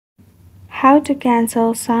How to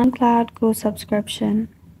cancel SoundCloud GO subscription.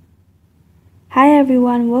 Hi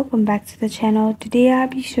everyone, welcome back to the channel. Today I'll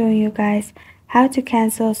be showing you guys how to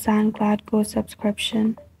cancel SoundCloud GO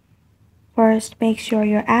subscription. First, make sure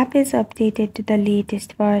your app is updated to the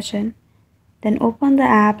latest version. Then open the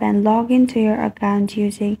app and log into your account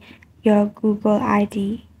using your Google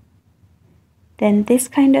ID. Then this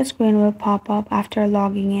kind of screen will pop up after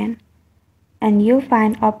logging in, and you'll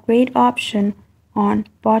find upgrade option on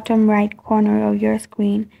bottom right corner of your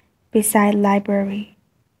screen beside library.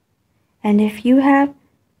 And if you have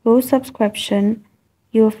Go subscription,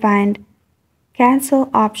 you'll find cancel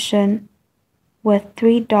option with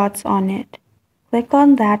 3 dots on it. Click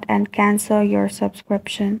on that and cancel your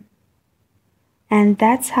subscription. And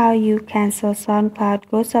that's how you cancel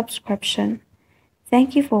SoundCloud Go subscription.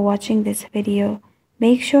 Thank you for watching this video.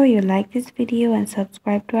 Make sure you like this video and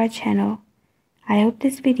subscribe to our channel. I hope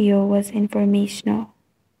this video was informational.